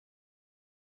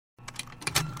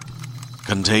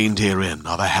Contained herein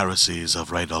are the heresies of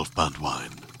Radolf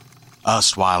Burntwine,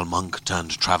 erstwhile monk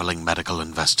turned traveling medical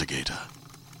investigator.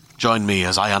 Join me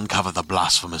as I uncover the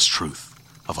blasphemous truth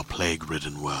of a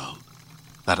plague-ridden world,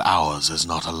 that ours is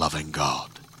not a loving God,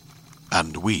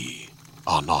 and we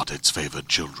are not its favored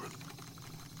children.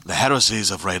 The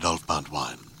heresies of Radolf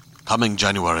Burntwine, coming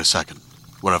January 2nd,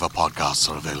 wherever podcasts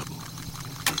are available.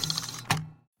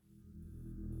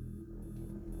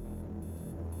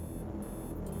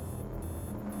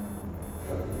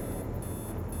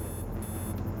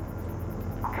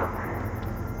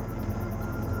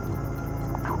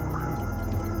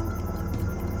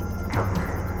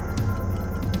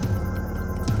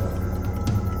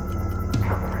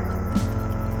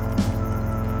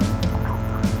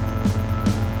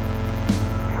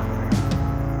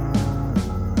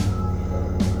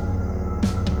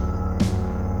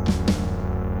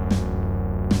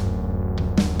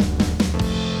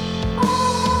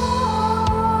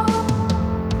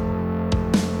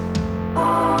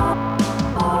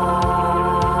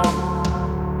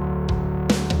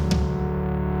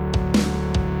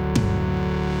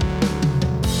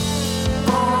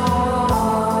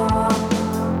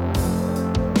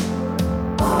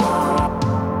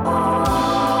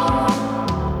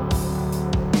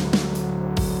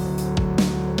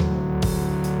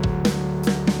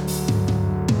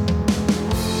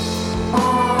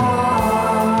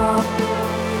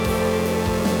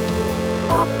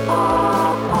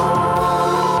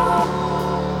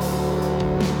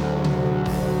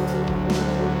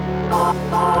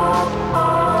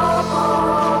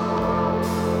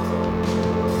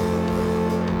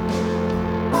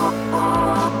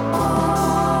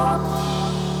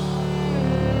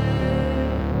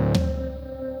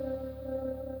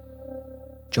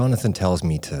 Jonathan tells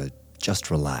me to just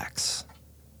relax,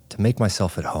 to make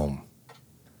myself at home.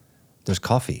 There's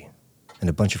coffee and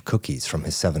a bunch of cookies from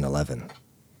his 7-Eleven.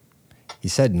 He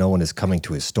said no one is coming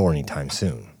to his store anytime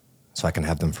soon, so I can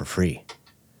have them for free.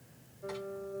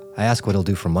 I ask what he'll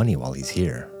do for money while he's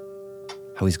here,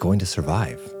 how he's going to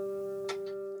survive.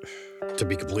 To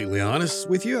be completely honest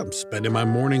with you, I'm spending my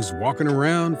mornings walking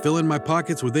around, filling my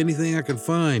pockets with anything I can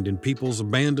find in people's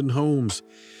abandoned homes.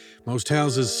 Most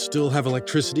houses still have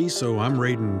electricity, so I'm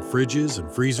raiding fridges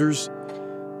and freezers.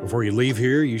 Before you leave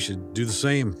here, you should do the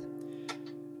same.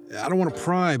 I don't want to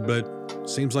pry, but it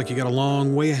seems like you got a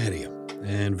long way ahead of you,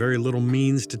 and very little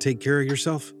means to take care of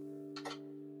yourself.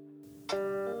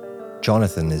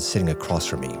 Jonathan is sitting across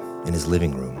from me in his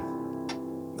living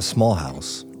room. A small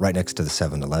house right next to the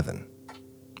 7-Eleven.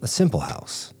 A simple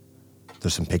house.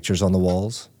 There's some pictures on the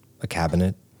walls, a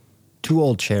cabinet, 2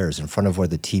 old chairs in front of where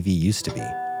the TV used to be.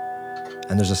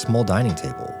 And there's a small dining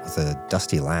table with a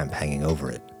dusty lamp hanging over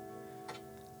it.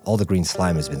 All the green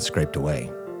slime has been scraped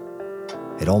away.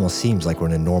 It almost seems like we're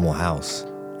in a normal house,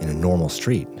 in a normal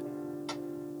street.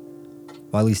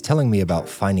 While he's telling me about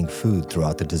finding food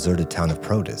throughout the deserted town of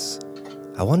Protus,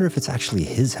 I wonder if it's actually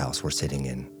his house we're sitting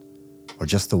in, or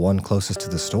just the one closest to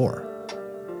the store.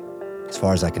 As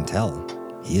far as I can tell,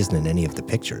 he isn't in any of the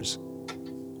pictures.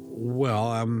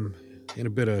 Well, I'm in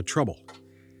a bit of trouble.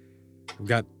 I've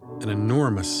got an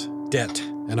enormous debt,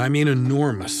 and I mean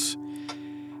enormous.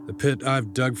 The pit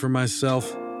I've dug for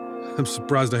myself, I'm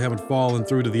surprised I haven't fallen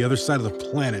through to the other side of the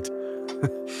planet.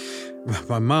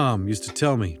 My mom used to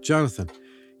tell me, Jonathan,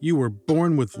 you were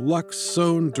born with luck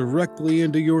sewn directly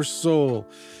into your soul.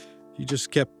 She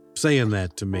just kept saying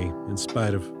that to me, in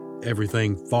spite of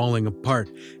everything falling apart,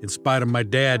 in spite of my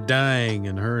dad dying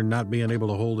and her not being able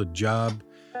to hold a job.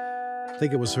 I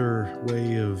think it was her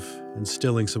way of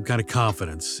instilling some kind of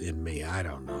confidence in me. I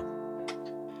don't know.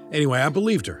 Anyway, I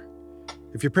believed her.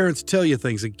 If your parents tell you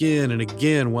things again and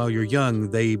again while you're young,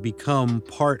 they become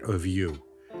part of you.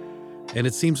 And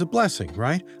it seems a blessing,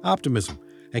 right? Optimism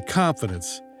and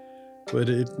confidence. But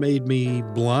it made me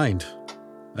blind.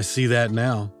 I see that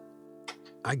now.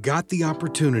 I got the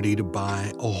opportunity to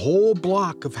buy a whole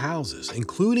block of houses,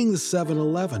 including the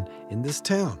 7-Eleven in this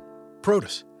town,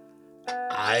 Protus.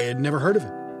 I had never heard of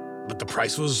it, but the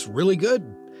price was really good,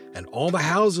 and all the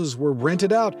houses were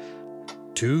rented out.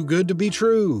 Too good to be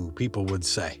true, people would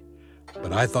say.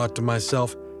 But I thought to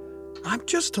myself, I'm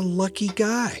just a lucky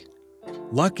guy.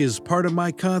 Luck is part of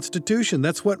my constitution.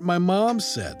 That's what my mom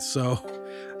said, so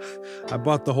I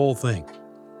bought the whole thing.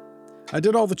 I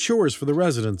did all the chores for the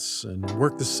residents and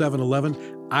worked the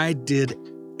 7-Eleven. I did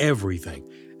everything,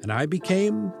 and I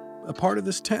became a part of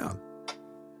this town.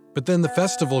 But then the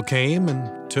festival came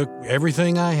and took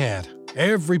everything I had.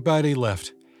 Everybody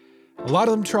left. A lot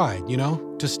of them tried,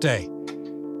 to stay.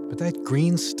 But that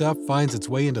green stuff finds its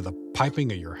way into the piping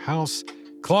of your house,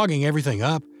 clogging everything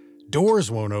up,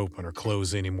 Doors won't open or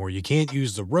close anymore. You can't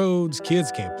use the roads. Kids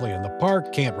can't play in the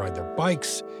park, can't ride their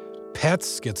bikes.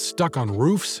 Pets get stuck on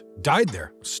roofs, died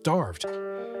there, starved.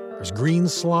 There's green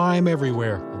slime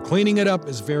everywhere, and cleaning it up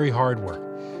is very hard work.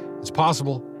 It's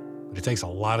possible, but it takes a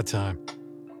lot of time.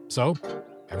 So,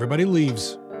 everybody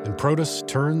leaves, and Protus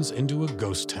turns into a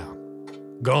ghost town.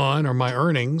 Gone are my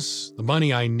earnings, the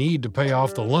money I need to pay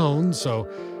off the loan, so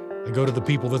I go to the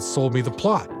people that sold me the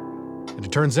plot. And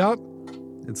it turns out,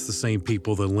 it's the same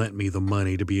people that lent me the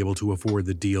money to be able to afford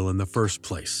the deal in the first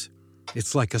place.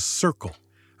 It's like a circle.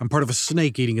 I'm part of a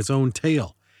snake eating its own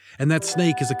tail. And that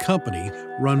snake is a company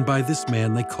run by this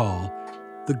man they call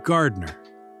the gardener.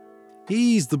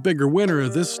 He's the bigger winner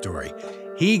of this story.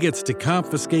 He gets to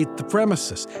confiscate the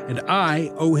premises, and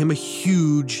I owe him a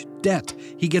huge debt.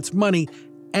 He gets money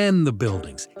and the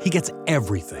buildings. He gets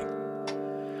everything.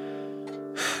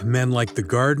 Men like the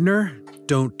gardener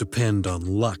don't depend on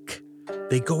luck.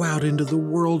 They go out into the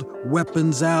world,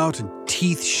 weapons out and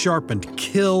teeth sharpened,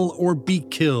 kill or be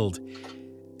killed.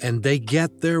 And they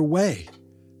get their way.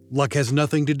 Luck has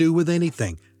nothing to do with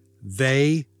anything.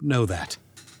 They know that.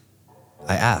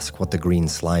 I ask what the green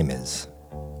slime is,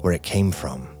 where it came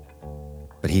from,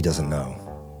 but he doesn't know.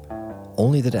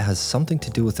 Only that it has something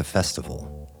to do with the festival.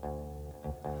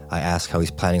 I ask how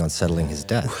he's planning on settling his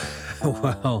debt.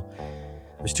 Well,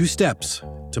 there's 2 steps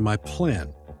to my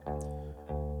plan.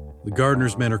 The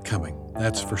gardener's men are coming,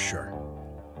 that's for sure.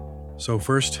 So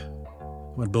first,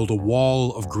 I'm going to build a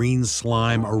wall of green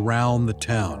slime around the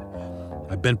town.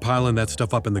 I've been piling that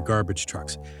stuff up in the garbage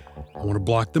trucks. I want to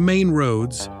block the main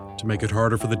roads to make it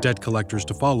harder for the debt collectors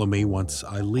to follow me once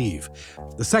I leave.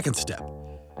 The second step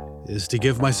is to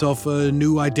give myself a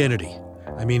new identity.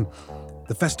 I mean,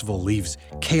 the festival leaves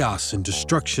chaos and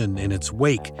destruction in its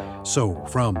wake. So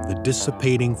from the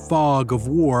dissipating fog of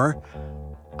war,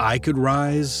 I could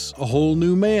rise a whole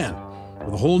new man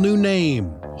with a whole new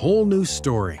name, a whole new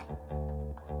story.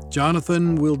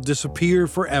 Jonathan will disappear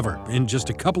forever in just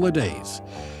a couple of days.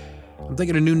 I'm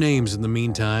thinking of new names in the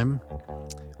meantime.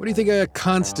 What do you think of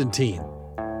Constantine?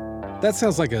 That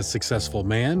sounds like a successful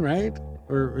man, right?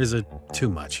 Or is it too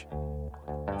much?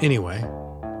 Anyway,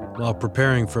 while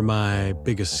preparing for my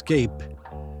big escape,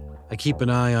 I keep an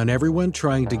eye on everyone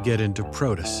trying to get into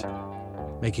Protus,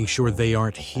 making sure they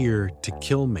aren't here to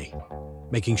kill me,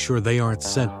 making sure they aren't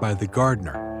sent by the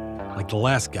gardener, like the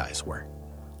last guys were.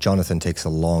 Jonathan takes a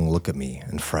long look at me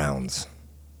and frowns.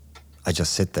 I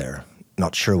just sit there,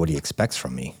 not sure what he expects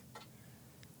from me.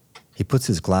 He puts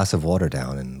his glass of water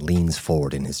down and leans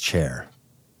forward in his chair.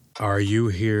 Are you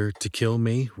here to kill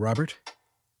me, Robert?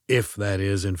 If that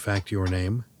is, in fact, your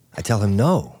name. I tell him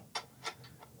no.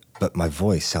 But my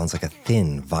voice sounds like a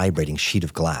thin, vibrating sheet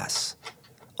of glass,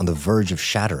 on the verge of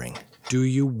shattering. Do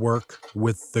you work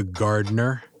with the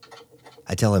gardener?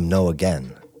 I tell him no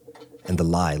again, and the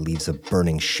lie leaves a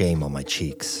burning shame on my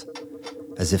cheeks,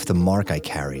 as if the mark I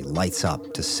carry lights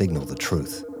up to signal the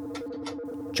truth.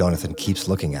 Jonathan keeps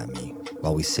looking at me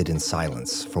while we sit in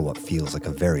silence for what feels like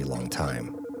a very long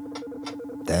time.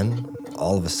 Then,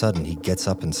 all of a sudden, he gets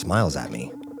up and smiles at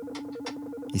me.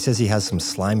 He says he has some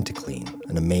slime to clean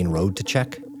and a main road to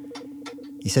check.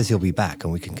 He says he'll be back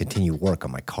and we can continue work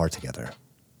on my car together.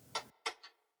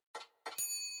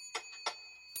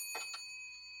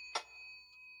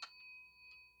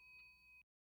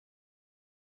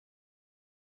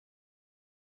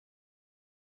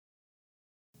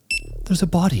 There's a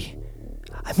body.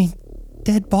 I mean,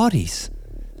 dead bodies.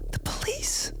 The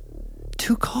police.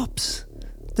 2 cops.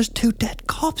 There's 2 dead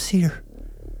cops here.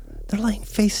 They're lying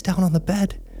face down on the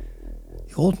bed.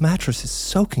 The old mattress is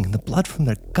soaking in the blood from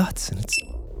their guts, and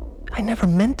I never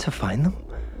meant to find them.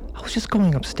 I was just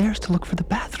going upstairs to look for the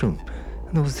bathroom,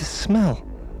 and there was this smell.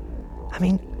 I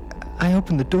mean, I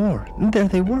opened the door, and there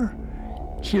they were.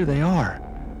 Here they are.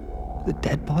 The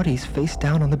dead bodies face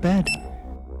down on the bed.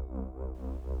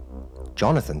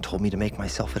 Jonathan told me to make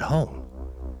myself at home.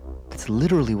 That's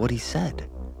literally what he said,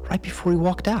 right before he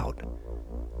walked out.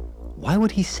 Why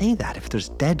would he say that if there's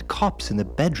dead cops in the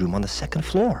bedroom on the 2nd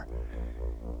floor?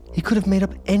 He could have made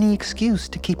up any excuse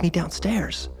to keep me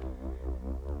downstairs.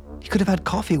 He could have had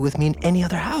coffee with me in any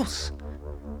other house.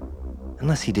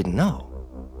 Unless he didn't know.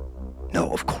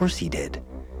 No, of course he did.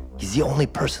 He's the only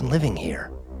person living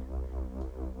here.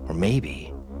 Or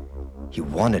maybe he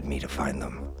wanted me to find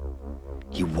them.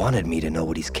 He wanted me to know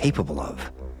what he's capable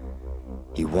of.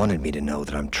 He wanted me to know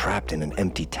that I'm trapped in an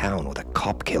empty town with a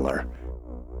cop killer.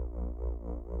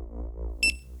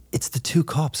 It's the 2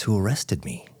 cops who arrested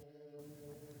me.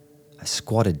 I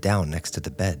squatted down next to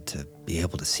the bed to be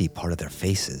able to see part of their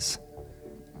faces.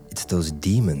 It's those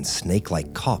demon,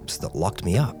 snake-like cops that locked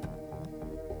me up.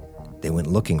 They went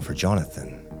looking for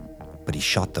Jonathan, but he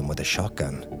shot them with a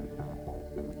shotgun.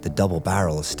 The double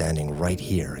barrel is standing right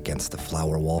here against the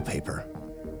flower wallpaper.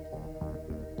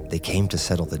 They came to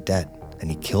settle the debt, and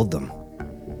he killed them.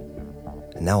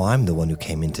 And now I'm the one who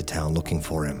came into town looking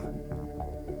for him.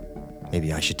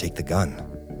 Maybe I should take the gun.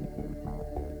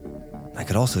 I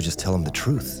could also just tell him the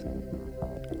truth.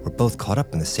 We're both caught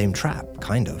up in the same trap,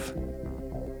 kind of.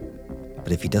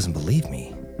 But if he doesn't believe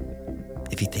me,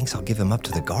 if he thinks I'll give him up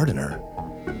to the gardener,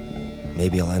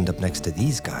 maybe I'll end up next to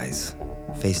these guys,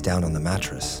 face down on the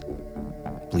mattress,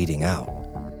 bleeding out.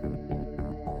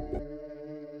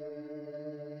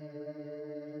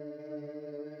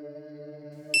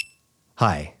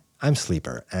 Hi, I'm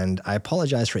Sleeper, and I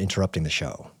apologize for interrupting the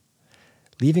show.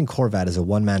 Leaving Corvat is a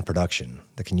one-man production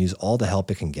that can use all the help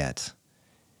it can get.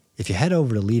 If you head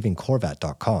over to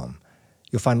leavingcorvat.com,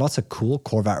 you'll find lots of cool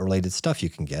Corvat-related stuff you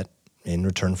can get in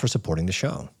return for supporting the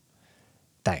show.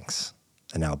 Thanks.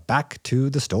 And now back to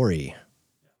the story.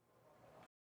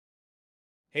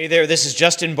 Hey there, this is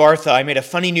Justin Bartha. I made a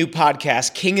funny new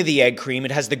podcast, King of the Egg Cream.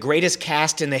 It has the greatest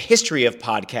cast in the history of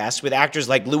podcasts with actors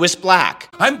like Louis Black,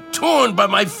 I'm torn by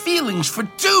my feelings for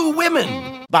two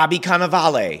women. Bobby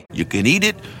Cannavale, You can eat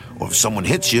it, or if someone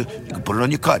hits you, you can put it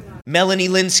on your cut. Melanie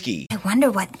Linsky, I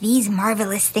wonder what these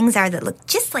marvelous things are that look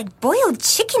just like boiled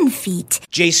chicken feet.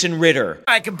 Jason Ritter,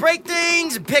 I can break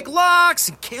things and pick locks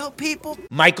and kill people.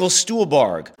 Michael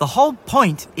Stuhlbarg, The whole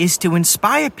point is to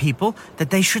inspire people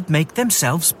that they should make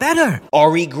themselves better.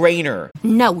 Ari Grainer,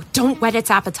 No, don't whet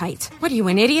its appetite. What are you,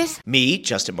 an idiot? me,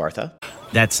 Justin Bartha,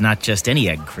 That's not just any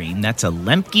egg cream, that's a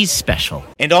Lemke's special.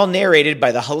 and all narrated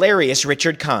by the hilarious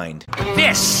Richard Kind.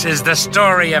 This is the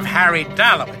story of Harry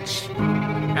Dalowitz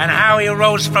and how he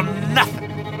rose from nothing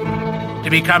to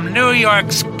become New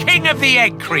York's King of the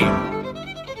Egg Cream.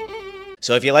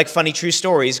 So if you like funny true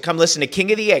stories, come listen to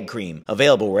King of the Egg Cream,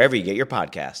 available wherever you get your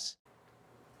podcasts.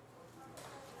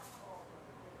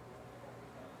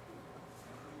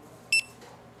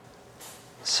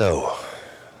 So,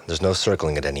 there's no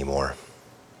circling it anymore.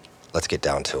 Let's get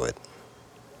down to it.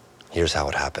 Here's how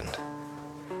it happened.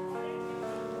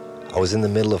 I was in the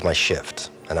middle of my shift,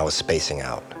 and I was spacing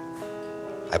out.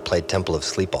 I played Temple of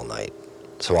Sleep all night,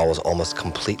 so I was almost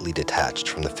completely detached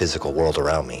from the physical world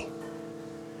around me.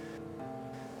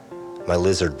 My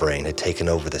lizard brain had taken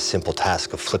over the simple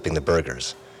task of flipping the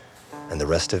burgers, and the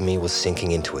rest of me was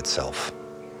sinking into itself,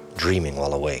 dreaming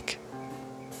while awake.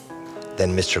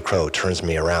 Then Mr. Crow turns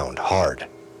me around hard.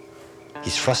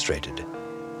 He's frustrated.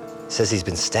 Says he's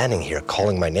been standing here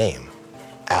calling my name.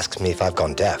 Asks me if I've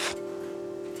gone deaf.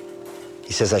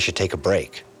 He says I should take a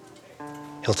break.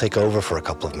 He'll take over for a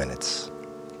couple of minutes.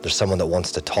 There's someone that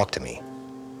wants to talk to me.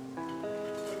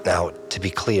 Now, to be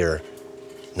clear,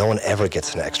 no one ever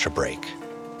gets an extra break.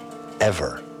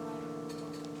 Ever.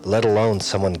 Let alone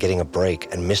someone getting a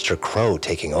break and Mr. Crow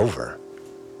taking over.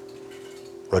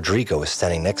 Rodrigo is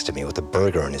standing next to me with a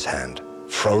burger in his hand,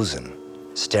 frozen,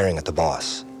 staring at the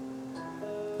boss.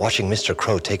 Watching Mr.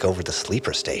 Crow take over the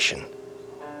sleeper station.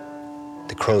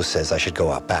 The Crow says I should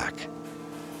go out back.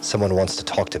 Someone wants to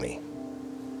talk to me.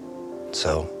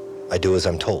 So, I do as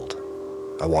I'm told.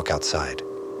 I walk outside.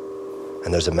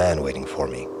 And there's a man waiting for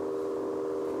me.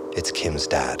 It's Kim's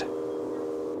dad.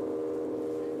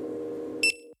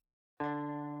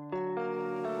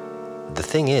 The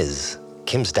thing is,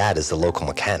 Kim's dad is the local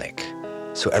mechanic,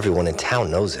 so everyone in town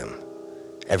knows him.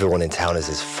 Everyone in town is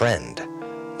his friend,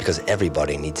 because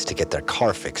everybody needs to get their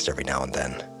car fixed every now and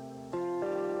then.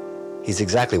 He's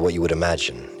exactly what you would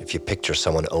imagine if you picture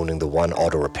someone owning the one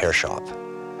auto repair shop.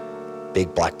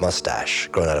 Big black mustache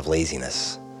grown out of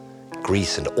laziness,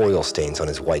 grease and oil stains on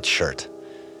his white shirt,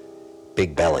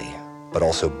 big belly, but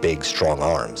also big, strong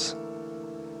arms,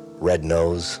 red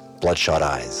nose, bloodshot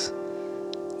eyes.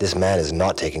 This man is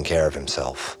not taking care of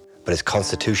himself, but his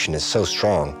constitution is so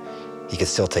strong, he can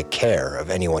still take care of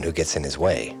anyone who gets in his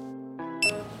way.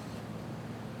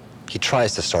 He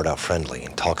tries to start out friendly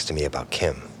and talks to me about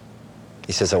Kim.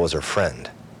 He says I was her friend.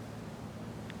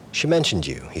 She mentioned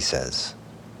you, he says.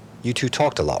 You two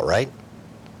talked a lot, right?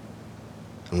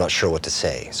 I'm not sure what to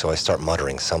say, so I start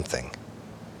muttering something.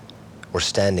 We're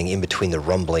standing in between the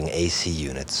rumbling AC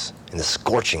units in the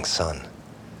scorching sun.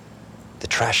 The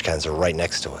trash cans are right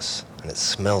next to us, and it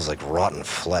smells like rotten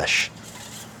flesh.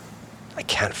 I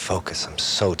can't focus, I'm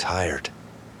so tired.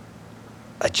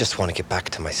 I just want to get back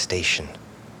to my station.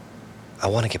 I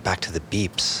want to get back to the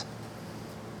beeps.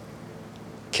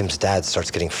 Kim's dad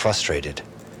starts getting frustrated.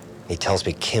 He tells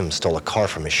me Kim stole a car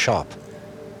from his shop.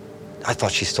 I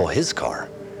thought she stole his car,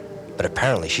 but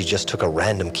apparently she just took a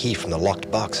random key from the locked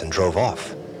box and drove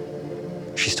off.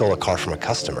 She stole a car from a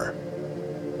customer.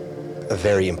 a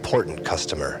very important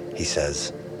customer, he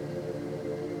says.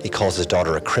 He calls his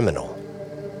daughter a criminal,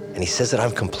 and he says that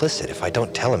I'm complicit if I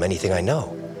don't tell him anything I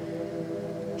know.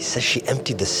 He says she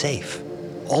emptied the safe,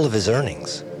 all of his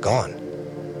earnings, gone.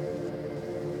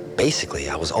 Basically,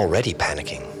 I was already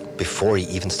panicking before he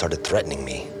even started threatening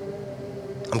me.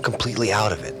 I'm completely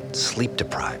out of it, sleep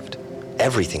deprived,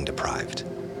 everything deprived.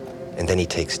 And then he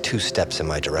takes 2 steps in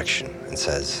my direction and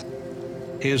says,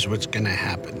 "Here's what's gonna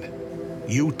happen.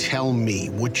 You tell me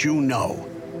what you know,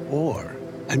 or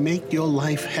I make your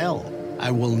life hell.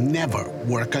 I will never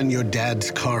work on your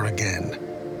dad's car again.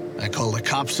 I call the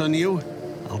cops on you,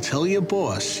 I'll tell your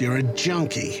boss you're a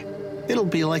junkie. It'll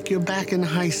be like you're back in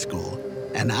high school,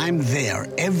 and I'm there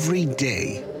every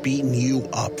day beating you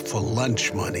up for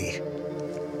lunch money."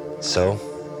 So,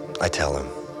 I tell him.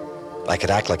 I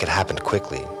could act like it happened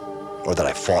quickly, or that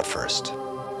I fought first.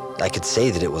 I could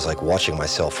say that it was like watching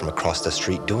myself from across the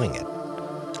street doing it,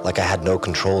 like I had no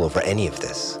control over any of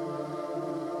this.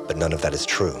 But none of that is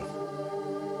true.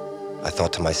 I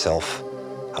thought to myself,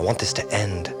 I want this to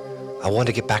end. I want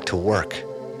to get back to work.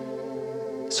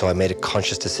 So I made a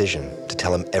conscious decision to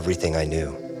tell him everything I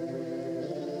knew.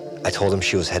 I told him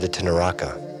she was headed to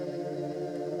Naraka,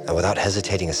 and without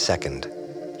hesitating a second,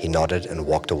 he nodded and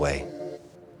walked away.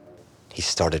 He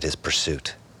started his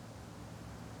pursuit.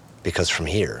 Because from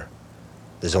here,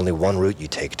 there's only one route you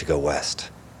take to go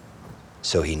west.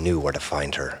 So he knew where to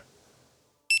find her.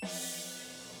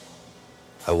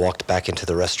 I walked back into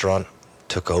the restaurant,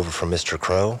 took over from Mr.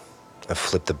 Crow, and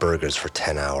flipped the burgers for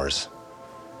 10 hours.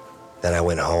 Then I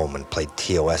went home and played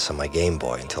TOS on my Game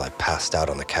Boy until I passed out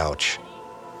on the couch.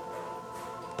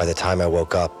 By the time I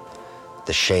woke up,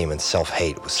 the shame and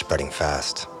self-hate was spreading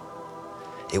fast.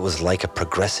 It was like a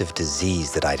progressive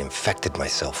disease that I'd infected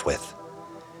myself with.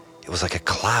 It was like a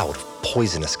cloud of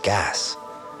poisonous gas,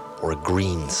 or a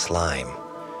green slime.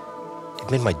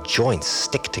 It made my joints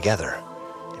stick together.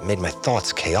 It made my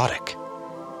thoughts chaotic.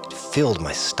 It filled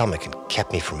my stomach and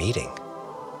kept me from eating.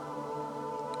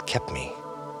 It kept me.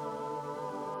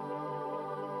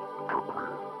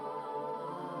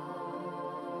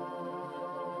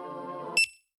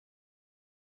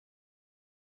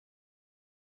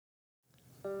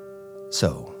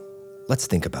 So, let's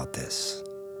think about this.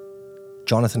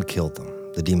 Jonathan killed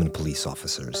them, the demon police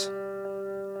officers.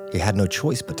 He had no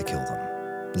choice but to kill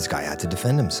them. This guy had to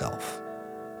defend himself.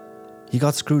 He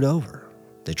got screwed over.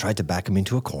 They tried to back him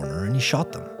into a corner and he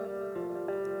shot them.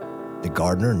 The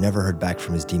gardener never heard back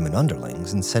from his demon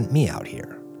underlings and sent me out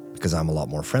here because I'm a lot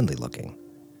more friendly looking.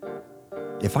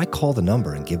 If I call the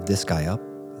number and give this guy up,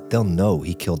 they'll know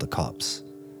he killed the cops.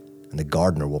 And the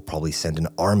gardener will probably send an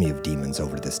army of demons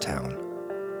over to this town.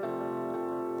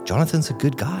 Jonathan's a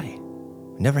good guy.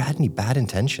 Never had any bad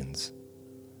intentions.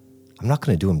 I'm not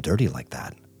going to do him dirty like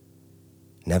that.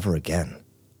 Never again.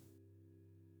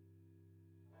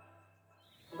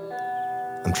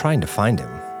 I'm trying to find him,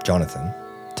 Jonathan,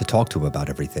 to talk to him about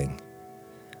everything.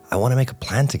 I want to make a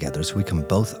plan together so we can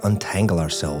both untangle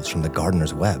ourselves from the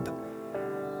gardener's web.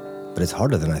 But it's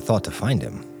harder than I thought to find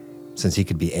him, since he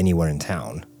could be anywhere in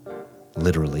town.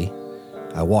 Literally,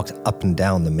 I walked up and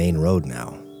down the main road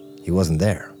now. He wasn't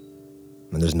there,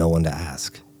 and there's no one to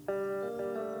ask.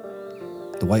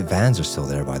 The white vans are still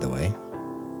there, by the way.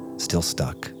 Still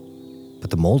stuck. But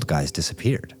the mold guys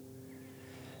disappeared.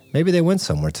 Maybe they went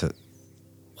somewhere to...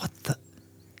 What the...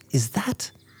 Is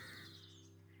that...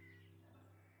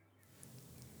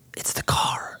 It's the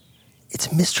car. It's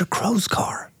Mr. Crow's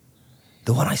car.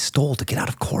 The one I stole to get out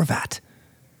of Corvat.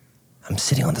 I'm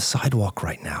sitting on the sidewalk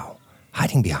right now,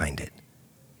 hiding behind it.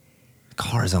 The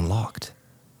car is unlocked.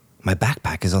 My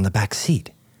backpack is on the back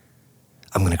seat.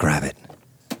 I'm gonna grab it.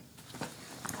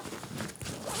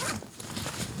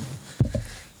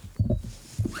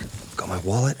 Got my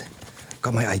wallet,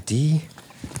 got my ID,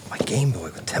 my Game Boy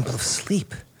with Temple of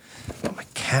Sleep, got my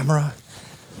camera,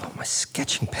 got my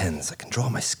sketching pens. I can draw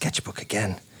my sketchbook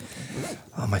again.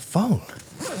 My phone.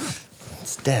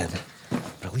 It's dead,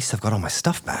 but at least I've got all my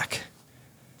stuff back.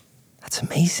 That's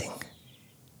amazing.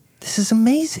 This is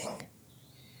amazing.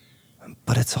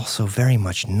 But it's also very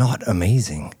much not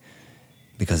amazing,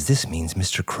 because this means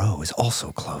Mr. Crow is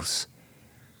also close.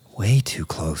 Way too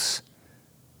close.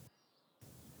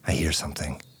 I hear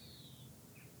something.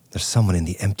 There's someone in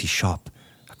the empty shop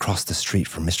across the street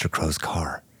from Mr. Crow's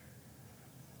car.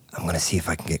 I'm gonna see if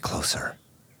I can get closer.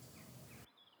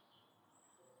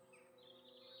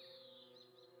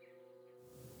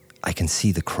 I can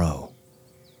see the Crow.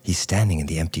 He's standing in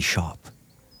the empty shop.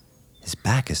 His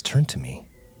back is turned to me.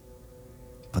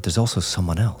 But there's also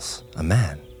someone else, a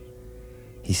man.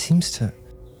 He seems to...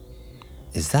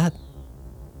 Is that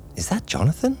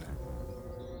Jonathan?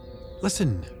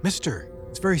 Listen, mister,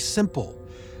 it's very simple.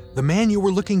 The man you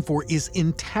were looking for is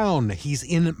in town. He's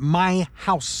in my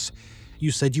house.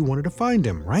 You said you wanted to find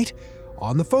him, right?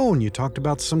 On the phone, you talked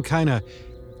about some kind of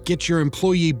get your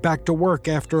employee back to work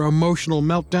after emotional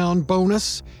meltdown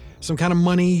bonus, some kind of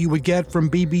money you would get from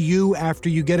BBU after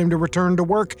you get him to return to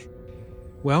work.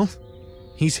 Well,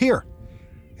 he's here,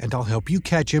 and I'll help you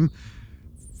catch him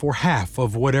for half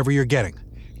of whatever you're getting.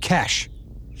 Cash.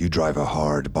 You drive a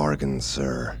hard bargain,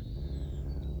 sir.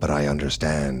 But I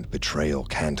understand betrayal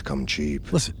can't come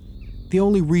cheap. Listen, the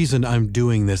only reason I'm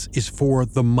doing this is for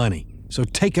the money, so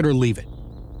take it or leave it.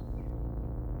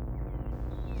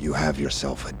 You have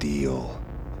yourself a deal.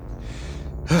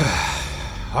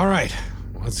 All right,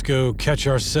 let's go catch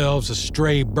ourselves a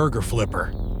stray burger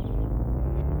flipper.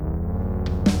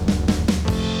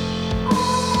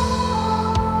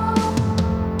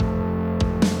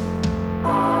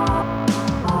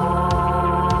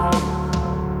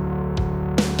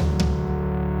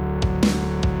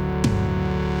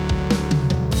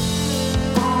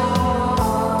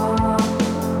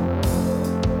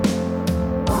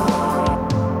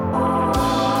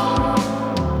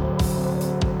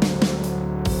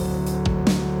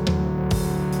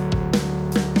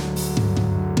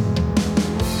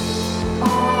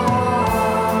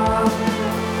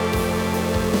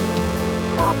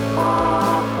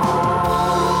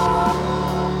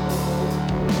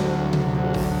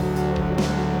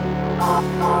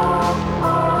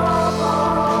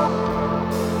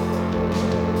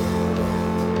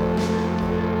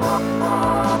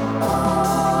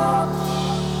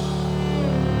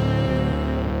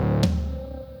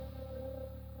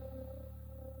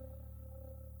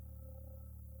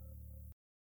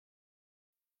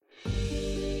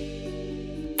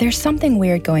 There's something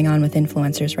weird going on with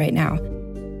influencers right now.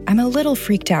 I'm a little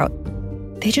freaked out.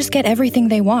 They just get everything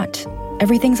they want.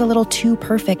 Everything's a little too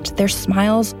perfect. Their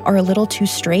smiles are a little too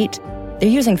straight. They're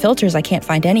using filters I can't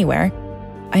find anywhere.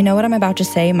 I know what I'm about to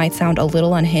say might sound a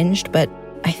little unhinged, but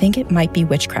I think it might be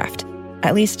witchcraft.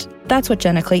 At least, that's what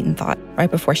Jenna Clayton thought right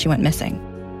before she went missing.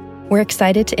 We're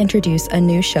excited to introduce a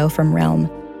new show from Realm,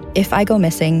 If I Go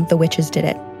Missing, The Witches Did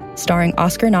It, starring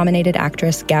Oscar-nominated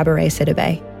actress Gabourey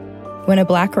Sidibe. When a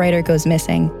Black writer goes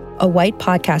missing, a white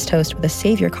podcast host with a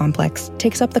savior complex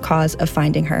takes up the cause of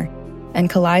finding her and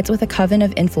collides with a coven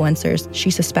of influencers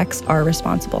she suspects are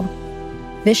responsible.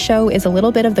 This show is a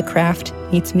little bit of The Craft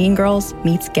meets Mean Girls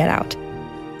meets Get Out.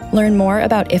 Learn more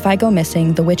about If I Go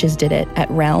Missing, The Witches Did It at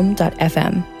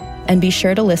realm.fm, and be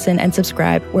sure to listen and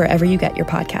subscribe wherever you get your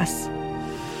podcasts.